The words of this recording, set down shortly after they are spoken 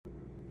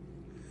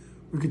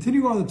We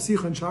continue on the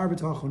Psicha and Sha'ar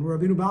B'tachon, where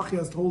Rabbeinu Bachya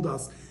has told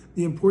us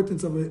the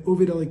importance of an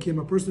Oved Elikim,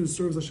 a person who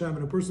serves Hashem,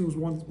 and a person who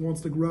wants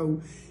to grow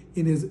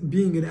in his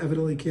being an Oved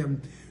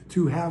Elikim,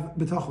 to have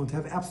B'tachon, to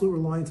have absolute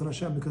reliance on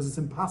Hashem, because it's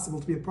impossible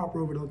to be a proper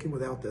Oved Elikim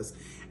without this.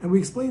 And we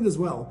explained as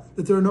well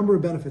that there are a number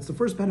of benefits. The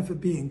first benefit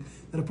being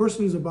that a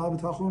person who's a Baal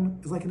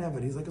B'tachon is like an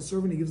Eved. He's like a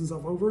servant. He gives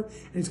himself over,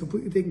 and he's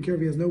completely taken care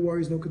of. He has no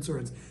worries, no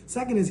concerns.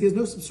 Second is he has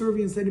no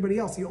subservience to anybody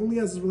else. He only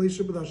has his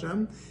relationship with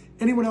Hashem.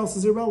 Anyone else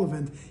is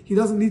irrelevant. He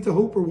doesn't need to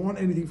hope or want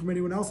anything from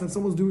anyone else. And if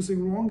someone's doing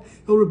something wrong,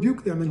 he'll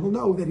rebuke them, and he'll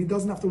know that he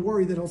doesn't have to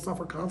worry that he'll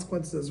suffer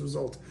consequences as a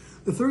result.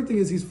 The third thing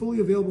is he's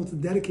fully available to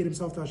dedicate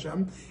himself to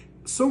Hashem,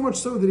 so much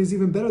so that he's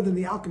even better than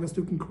the alchemist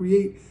who can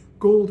create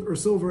gold or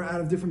silver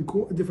out of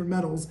different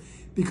metals,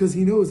 because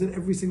he knows that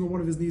every single one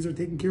of his needs are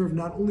taken care of.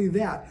 Not only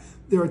that,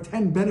 there are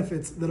 10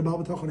 benefits that a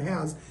Baal B'tachon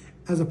has,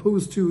 as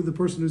opposed to the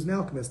person who's an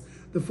alchemist.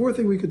 The fourth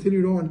thing, we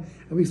continued on,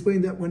 and we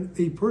explained that when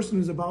a person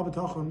who's a Baal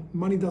B'tachon,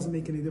 money doesn't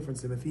make any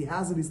difference to him. If he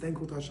has it, he's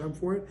thankful to Hashem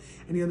for it,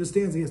 and he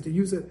understands he has to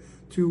use it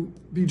to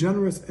be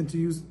generous and to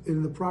use it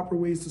in the proper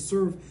ways to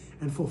serve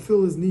and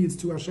fulfill his needs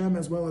to Hashem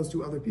as well as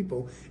to other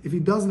people. If he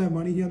doesn't have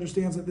money, he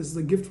understands that this is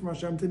a gift from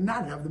Hashem to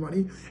not have the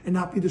money and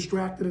not be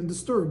distracted and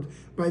disturbed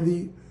by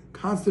the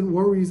constant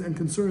worries and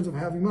concerns of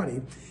having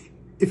money.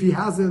 If he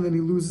has it and then he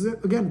loses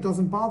it, again, it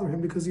doesn't bother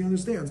him because he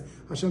understands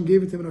Hashem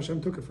gave it to him and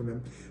Hashem took it from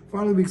him.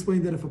 Finally, we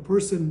explained that if a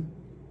person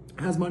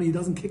has money, he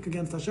doesn't kick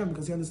against Hashem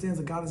because he understands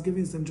that God is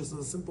giving it to him just as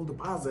a simple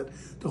deposit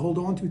to hold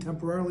on to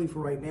temporarily for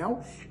right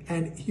now,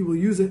 and he will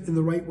use it in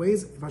the right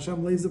ways. If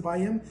Hashem lays it by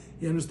him,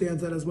 he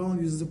understands that as well and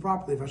uses it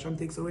properly. If Hashem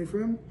takes it away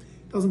from him,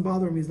 it doesn't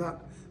bother him. He's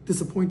not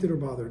disappointed or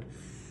bothered.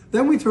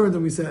 Then we turned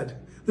and we said,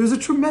 there's a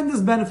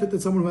tremendous benefit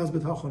that someone who has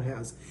B'tachon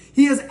has.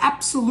 He has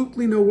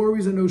absolutely no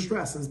worries and no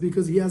stresses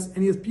because he has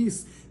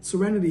peace,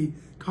 serenity,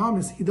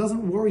 calmness. He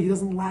doesn't worry. He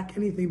doesn't lack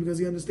anything because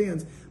he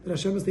understands that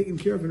Hashem is taking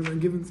care of him and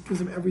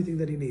gives him everything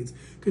that he needs.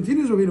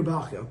 Continues Rabbeinu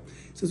Bachya.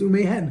 Says,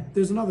 Umehen,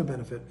 there's another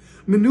benefit.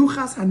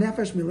 Menuchas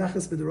hanefesh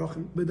mileches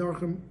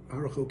b'darchim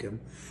harachukim.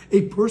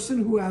 A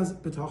person who has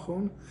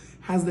B'tachon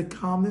has the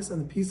calmness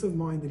and the peace of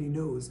mind that he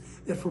knows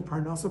that for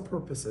parnasa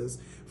purposes,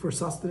 for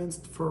sustenance,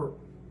 for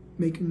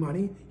making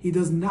money, he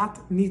does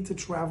not need to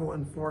travel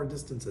in far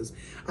distances.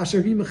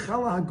 Asher hi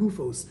mechala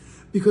hagufos,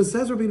 because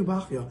says Rabbeinu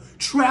Bachya,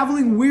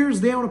 traveling wears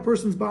down a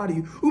person's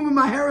body.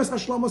 Umemaheres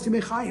hashlamos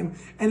yimei chayim,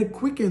 and it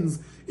quickens,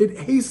 it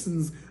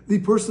hastens the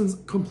person's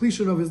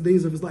completion of his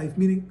days of his life,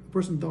 meaning a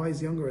person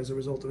dies younger as a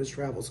result of his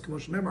travels. As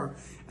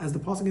the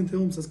pasuk in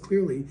Tehillim says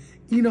clearly,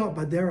 Ina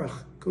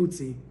baderach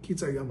kotzi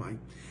kitzar yamai.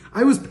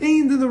 I was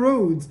pained in the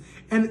roads,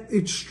 and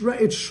it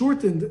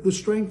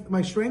shortened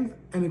my strength,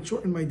 and it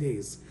shortened my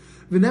days.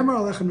 V'nemar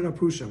alechem min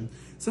aprushim.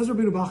 Says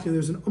Rabbeinu Bachya,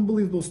 there's an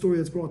unbelievable story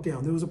that's brought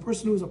down. There was a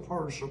person who was a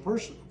parish. A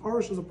parish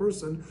is a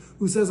person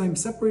who says, I'm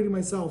separating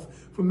myself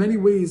from many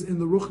ways in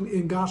the ruch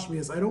in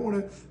Gashmias. I don't want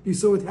to be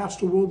so attached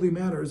to worldly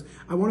matters.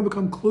 I want to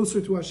become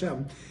closer to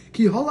Hashem.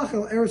 Ki halach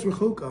el eretz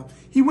rechoka.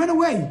 He went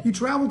away. He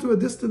traveled to a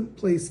distant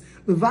place.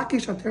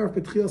 Levakesh hateref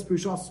betchilas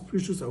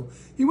prishuso.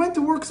 He went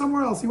to work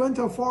somewhere else. He went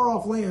to a far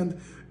off land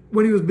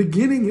when he was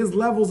beginning his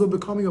levels of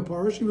becoming a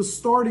parish. He was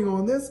starting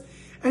on this.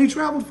 And he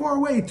traveled far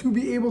away to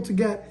be able to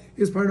get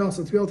his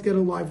parnasa, to be able to get a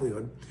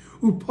livelihood.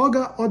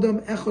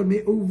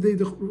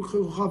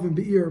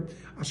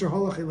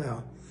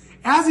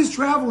 As he's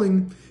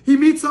traveling, he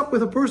meets up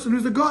with a person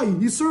who's a guy.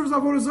 He serves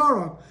Avodah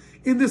Zarah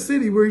in the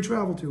city where he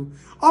traveled to.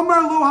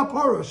 Amar lo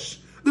ha-parish.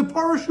 The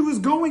parish who is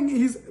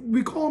going,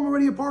 we call him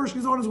already a parish.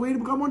 He's on his way to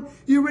become one.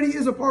 He already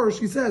is a parish.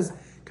 He says,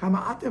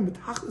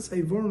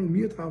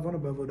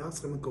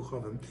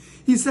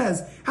 he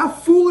says, how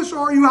foolish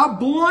are you, how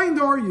blind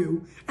are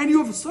you, and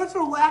you have such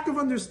a lack of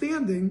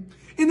understanding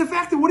in the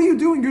fact that what are you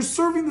doing? You're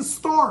serving the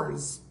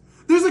stars.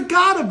 There's a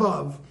God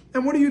above.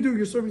 And what do you do?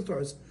 You're serving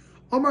stars.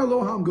 Amar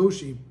Loham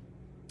Goshi.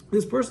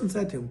 This person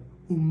said to him,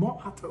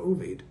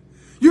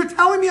 you're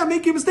telling me I'm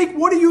making a mistake.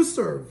 What do you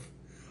serve?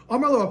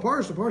 Amar Lo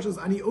HaParish. The Parish says,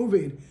 Ani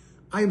Oved.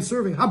 I am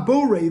serving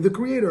Habore, the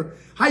creator.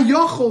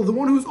 Hayachol, the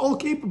one who's all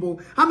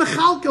capable.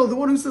 Hamechalkel, the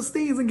one who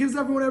sustains and gives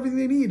everyone everything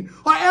they need.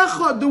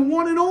 Ha'echad, the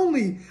one and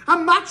only.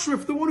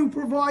 Hamatrif, the one who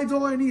provides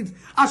all our needs.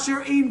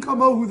 Asher ein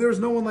kamohu, there is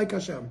no one like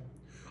Hashem.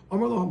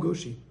 Amar lo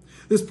Hamgoshi.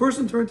 This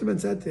person turned to him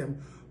and said to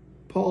him,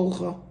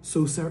 Pa'olcha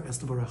soser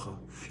estavarecha.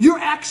 Your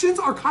actions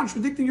are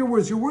contradicting your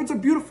words. Your words are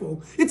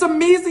beautiful. It's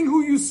amazing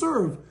who you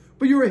serve,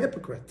 but you're a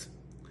hypocrite.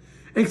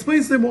 And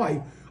explains to him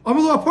why.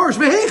 Amar lo HaParish,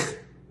 vehech.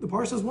 The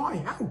Parish says, why?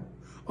 How?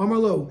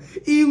 Amarlo,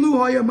 ilu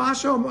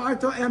hayamasha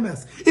marta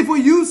emes. If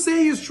what you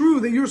say is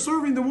true, that you're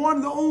serving the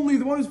one, the only,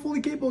 the one who's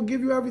fully capable of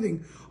give you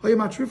everything.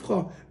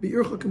 Hayamatrifcha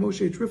bi'ircha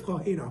kemoshe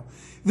trifcha hena.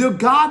 The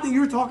God that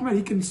you're talking about,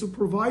 He can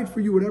provide for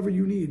you whatever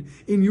you need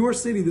in your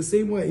city the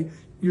same way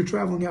you're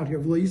traveling out here.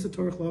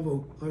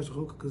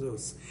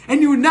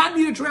 And you would not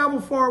need to travel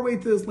far away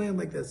to this land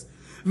like this.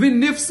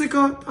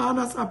 V'nifsika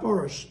tanas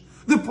aparish.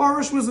 The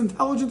Parish was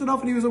intelligent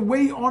enough and he was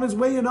on his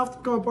way enough to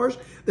become a Parish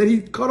that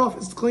he cut off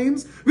his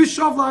claims.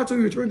 Vishav La'ato,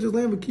 he returned to his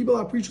land,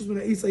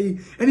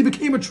 and he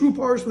became a true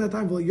Parish from that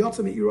time.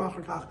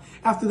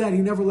 After that, he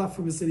never left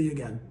from his city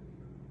again.